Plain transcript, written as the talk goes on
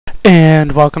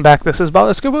And welcome back. This is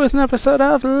Baller Scuba with an episode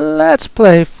of Let's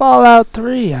Play Fallout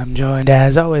 3. I'm joined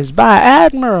as always by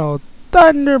Admiral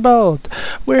Thunderbolt.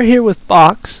 We're here with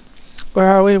Fox. Where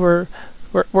are we? We're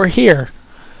here.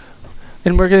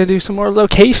 And we're going to do some more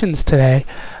locations today.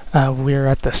 We're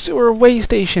at the sewer way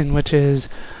station, which is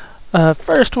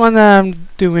first one that I'm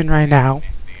doing right now.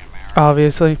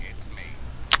 Obviously.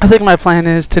 I think my plan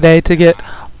is today to get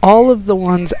all of the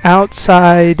ones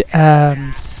outside.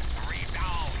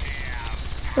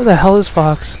 Where the hell is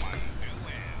Fox?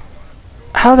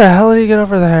 How the hell did he get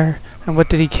over there? And what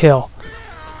did he kill?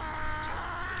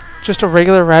 Just a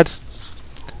regular rat?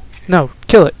 No,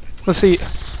 kill it. Let's see.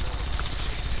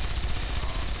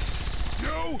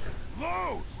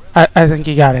 I think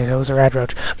he got it. It was a rad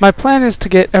roach. My plan is to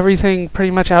get everything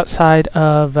pretty much outside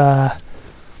of the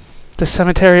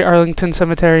cemetery, Arlington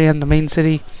Cemetery, and the main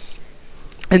city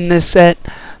in this set.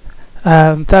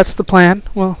 That's the plan.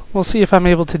 We'll see if I'm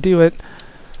able to do it,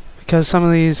 because some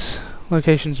of these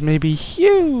locations may be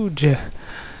huge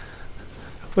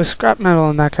with scrap metal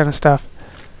and that kind of stuff.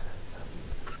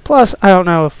 Plus, I don't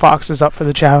know if Fox is up for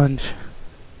the challenge.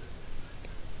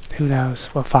 Who knows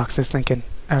what Fox is thinking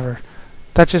ever.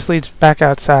 That just leads back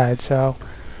outside, so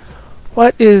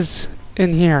what is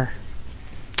in here?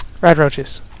 Rad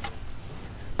roaches.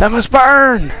 That must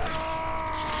burn!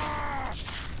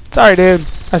 Sorry, dude.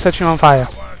 I set you on fire.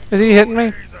 Is he hitting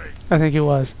me? I think he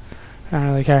was. I don't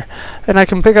really care. And I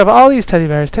can pick up all these teddy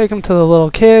bears, take them to the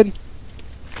little kid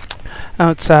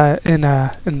outside in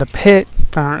the pit.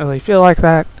 I don't really feel like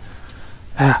that.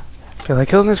 I feel like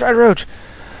killing this red roach.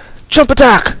 Jump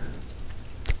attack!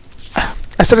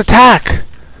 I said attack!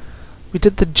 We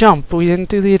did the jump, but we didn't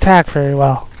do the attack very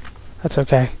well. That's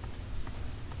okay.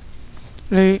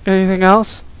 Anything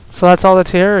else? So that's all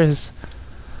that's here is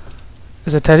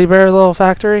a teddy bear little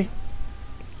factory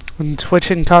and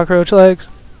twitching cockroach legs.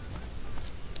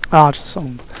 Oh, just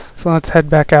some. So let's head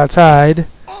back outside.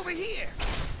 Over here.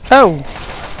 Oh,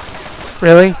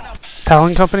 really?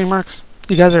 Talon Company mercs?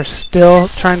 You guys are still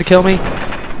trying to kill me?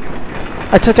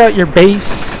 I took out your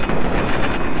base.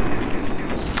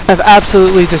 I've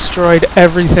absolutely destroyed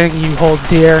everything you hold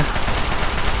dear.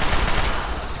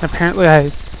 Apparently I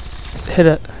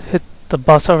hit the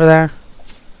bus over there.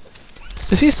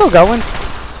 Is he still going?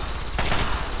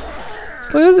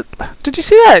 Did you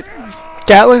see that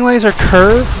Gatling laser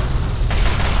curve?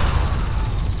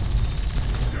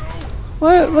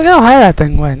 Look how high that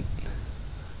thing went.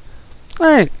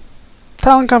 Alright.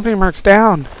 Talon Company mercs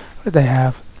down. What did they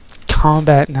have?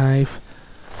 Combat knife.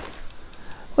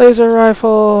 Laser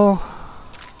rifle.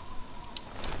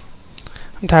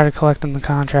 I'm tired of collecting the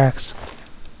contracts.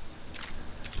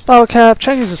 Bottle cap.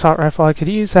 Chinese assault rifle. I could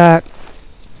use that.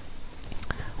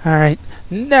 Alright.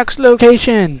 Next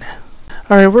location.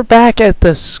 Alright, we're back at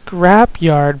the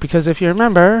Scrapyard, because if you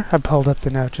remember, I pulled up the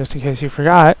note just in case you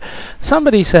forgot,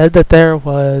 somebody said that there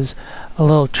was a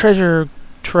little treasure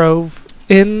trove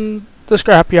in the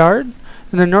Scrapyard,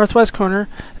 in the northwest corner,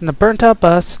 in the burnt out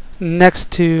bus,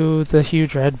 next to the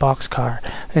huge red box car.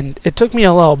 And it took me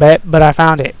a little bit, but I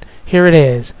found it. Here it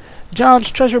is. John's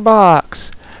treasure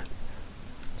box.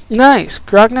 Nice.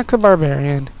 Grognak the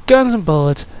Barbarian, guns and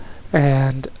bullets,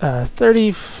 and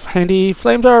 30 handy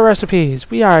flamethrower recipes.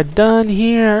 We are done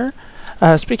here.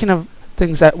 Speaking of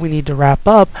things that we need to wrap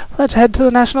up, let's head to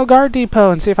the National Guard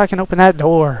Depot and see if I can open that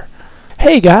door.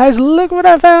 Hey guys, look what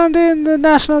I found in the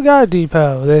National Guard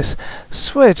Depot. This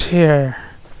switch here.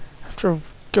 After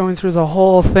going through the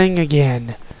whole thing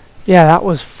again. Yeah, that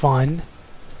was fun.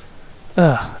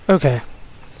 Okay.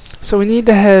 So we need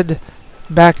to head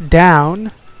back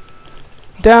down.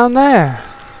 Down there.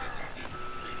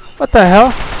 What the hell?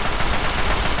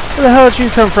 Where the hell did you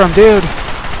come from, dude?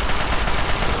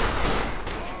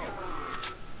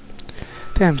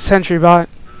 Damn, sentry bot.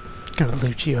 Gonna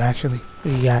loot you, actually. What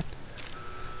do you got?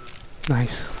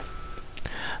 Nice.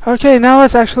 Okay, now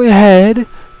let's actually head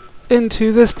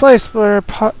into this place where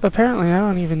apparently I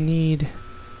don't even need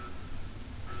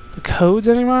the codes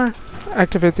anymore.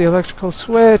 Activate the electrical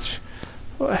switch.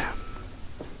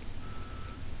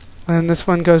 And this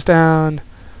one goes down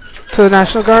to the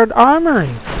National Guard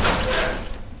Armory.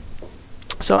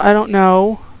 So I don't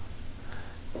know.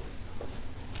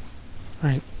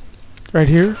 Right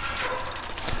here.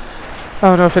 I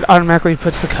don't know if it automatically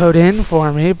puts the code in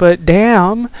for me, but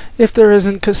damn if there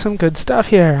isn't some good stuff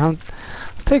here. I'll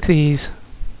take these.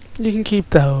 You can keep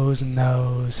those and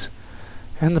those.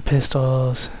 And the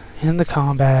pistols. And the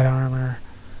combat armor.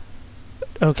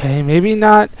 Okay, maybe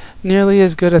not nearly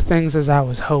as good of things as I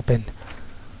was hoping.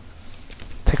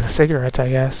 Take the cigarettes, I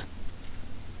guess.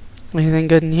 Anything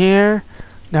good in here?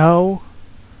 No.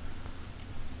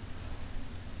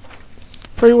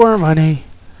 Pre-war money.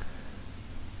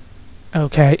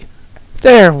 Okay.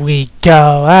 There we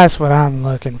go. That's what I'm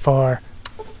looking for.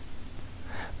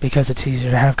 Because it's easier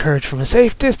to have courage from a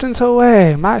safe distance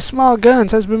away. My small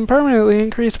guns has been permanently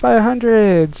increased by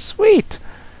 100. Sweet!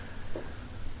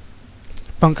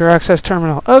 Bunker access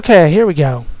terminal. Okay, here we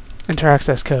go. Enter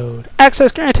access code.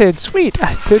 Access granted. Sweet!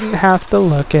 I didn't have to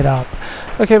look it up.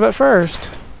 Okay, but first,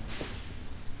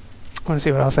 I want to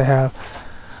see what else I have.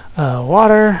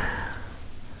 Water.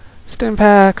 Stim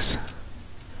packs.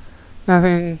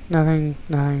 Nothing.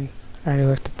 I already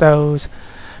looked at those.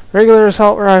 Regular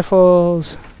assault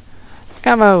rifles.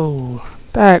 Ammo.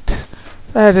 That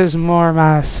is more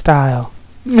my style.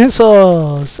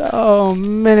 Missiles. Oh,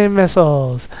 many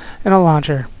missiles. And a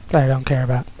launcher that I don't care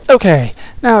about. Okay,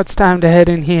 now it's time to head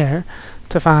in here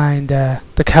to find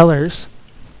the colors.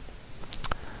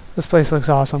 This place looks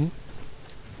awesome.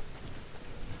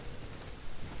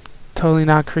 Totally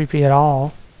not creepy at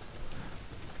all.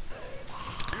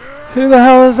 Who the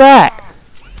hell is that?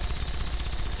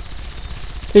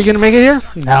 Are you gonna make it here?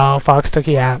 No, Fox took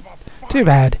you out. Too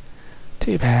bad.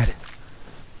 Too bad.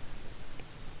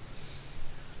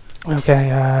 Okay,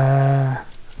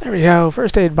 there we go.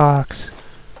 First aid box.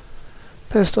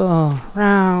 Pistol.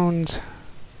 Rounds.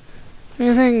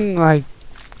 Anything, like,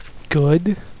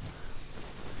 good?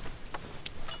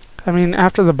 I mean,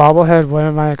 after the bobblehead, what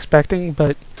am I expecting?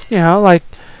 But, you know, like,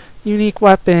 unique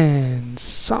weapons.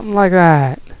 Something like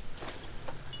that.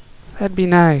 That'd be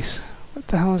nice. What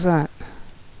the hell is that?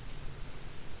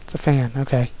 It's a fan,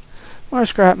 okay. More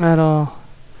scrap metal,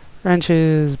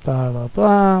 wrenches, blah blah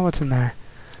blah. What's in there?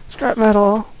 Scrap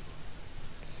metal,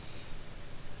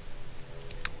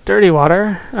 dirty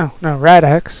water, oh no,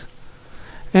 Rad-X,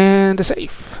 and a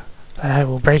safe that I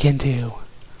will break into.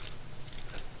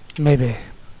 Maybe.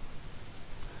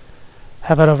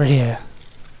 How about over here?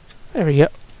 There we go.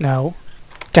 No.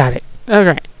 Got it.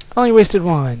 Okay. Only wasted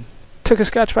one. Took a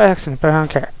scotch by accident, but I don't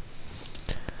care.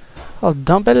 I'll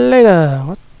dump it later.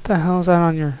 What the hell is that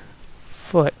on your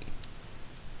foot?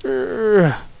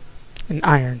 An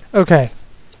iron. Okay.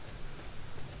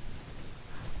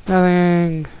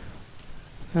 Nothing.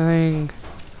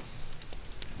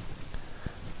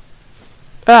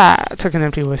 Ah! I took an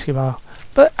empty whiskey bottle.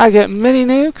 But I get mini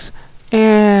nukes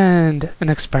and an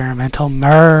experimental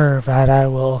MIRV that I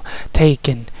will take,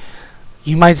 and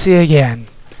you might see again.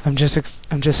 I'm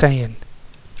just saying.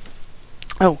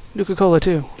 Oh, Nuka-Cola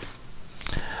too.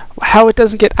 How it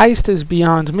doesn't get iced is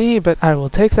beyond me, but I will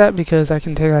take that because I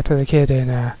can take that to the kid in,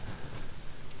 what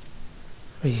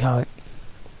do you call it?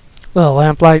 Little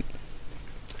lamplight.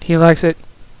 He likes it.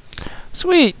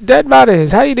 Sweet! Dead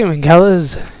bodies! How you doing,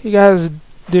 fellas? You guys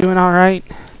doing alright?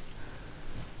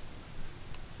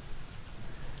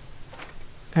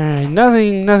 Alright,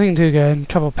 nothing too good. A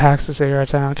couple packs of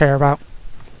cigarettes I don't care about.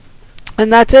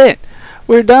 And that's it!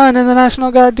 We're done in the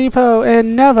National Guard Depot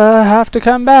and never have to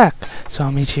come back. So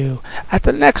I'll meet you at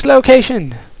the next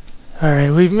location.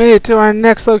 Alright, we've made it to our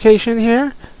next location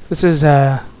here. This is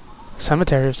a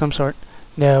cemetery of some sort.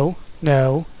 No.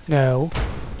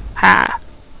 Ha!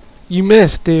 You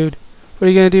missed, dude. What are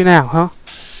you gonna do now, huh?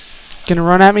 Gonna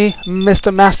run at me,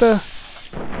 Mr. Master?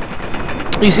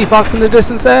 You see Fox in the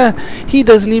distance there? He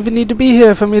doesn't even need to be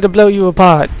here for me to blow you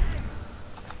apart.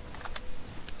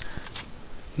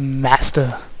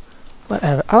 Master.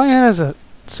 Whatever. All he has is a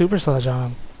super sledge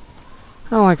on him. I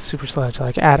don't like the super sledge,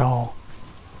 like, at all.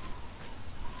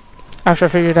 After I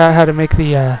figured out how to make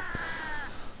the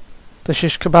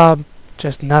shish kebab,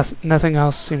 just nothing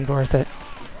else seemed worth it.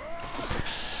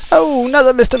 Oh,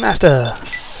 another Mr. Master!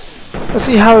 Let's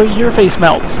see how your face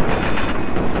melts.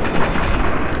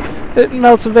 It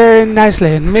melts very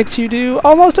nicely and makes you do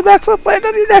almost a backflip land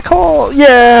on your neck hole!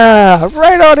 Yeah!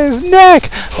 Right on his neck!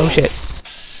 Oh shit.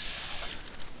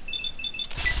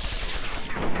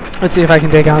 Let's see if I can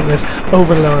take on this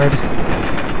overlord.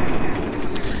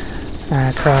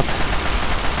 Ah, crap.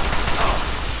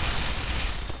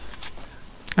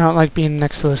 I don't like being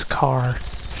next to this car.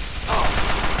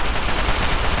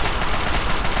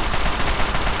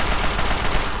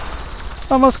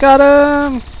 Almost got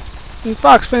him! And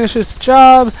Fox finishes the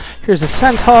job. Here's a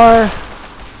centaur.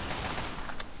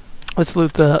 Let's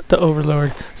loot the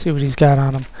overlord. See what he's got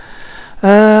on him.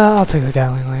 I'll take the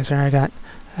Gatling laser. I got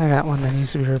one that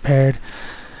needs to be repaired.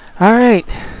 All right,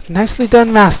 nicely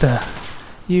done, Master.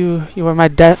 You are my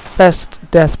best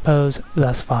death pose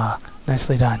thus far.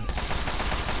 Nicely done.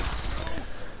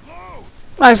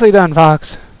 Nicely done,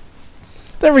 Fox.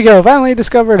 There we go. Finally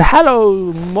discovered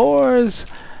Hallow Moors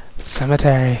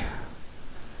Cemetery.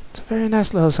 It's a very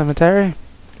nice little cemetery.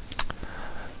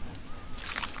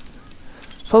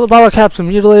 Full of bottle caps and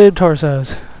mutilated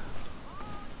torsos.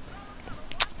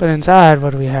 But inside,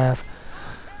 what do we have?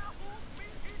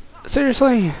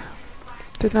 Seriously?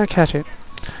 Did not catch it.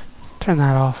 Turn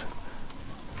that off.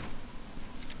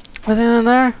 Anything in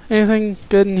there? Anything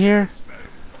good in here?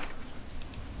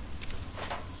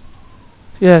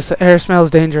 Yes, the air smells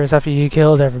dangerous after you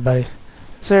killed everybody.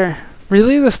 Sir,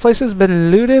 really? This place has been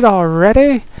looted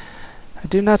already? I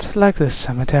do not like this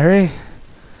cemetery.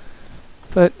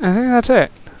 But I think that's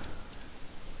it.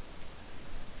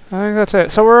 I think that's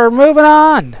it. So we're moving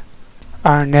on!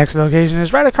 Our next location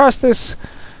is right across this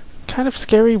kind of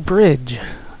scary bridge,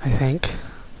 I think.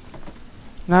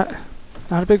 Not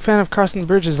a big fan of crossing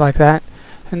bridges like that.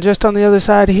 And just on the other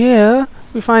side here,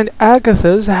 we find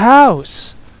Agatha's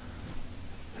house.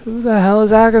 Who the hell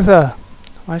is Agatha?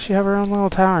 Why does she have her own little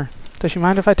tower? Does she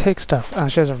mind if I take stuff? Oh,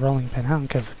 she has a rolling pin. I don't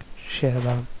give a shit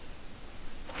about him.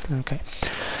 Okay.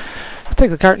 I'll take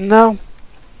the carton though.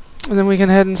 And then we can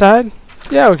head inside.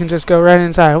 Yeah, we can just go right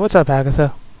inside. What's up,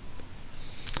 Agatha?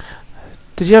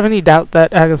 Did you have any doubt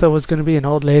that Agatha was going to be an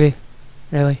old lady?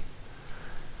 Really?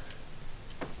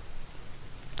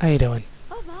 How you doing?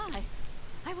 Oh my!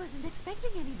 I wasn't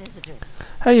expecting any visitor.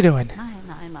 How you doing?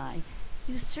 My.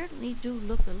 You certainly do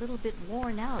look a little bit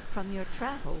worn out from your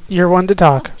travels. You're one to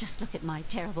talk. Oh, just look at my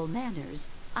terrible manners.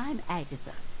 I'm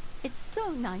Agatha. It's so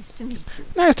nice to meet you.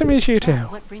 Nice to meet you too.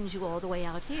 Now, what brings you all the way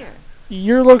out here?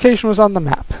 Your location was on the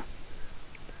map.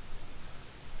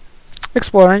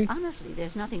 Exploring. Honestly,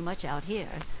 there's nothing much out here.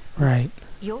 Right.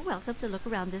 You're welcome to look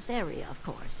around this area, of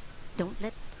course. Don't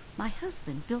let... My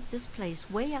husband built this place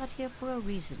way out here for a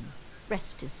reason.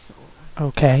 Rest his soul.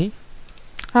 Okay.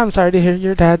 I'm sorry to hear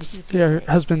your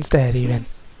husband's dead even.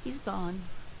 Yes, he's gone.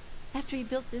 After he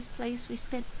built this place, we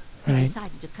Right.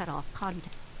 decided to cut off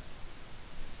contact.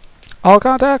 All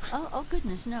contacts? Oh,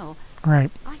 goodness, no. Right.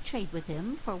 I trade with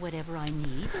him for whatever I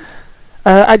need.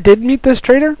 I did meet this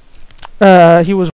trader. He was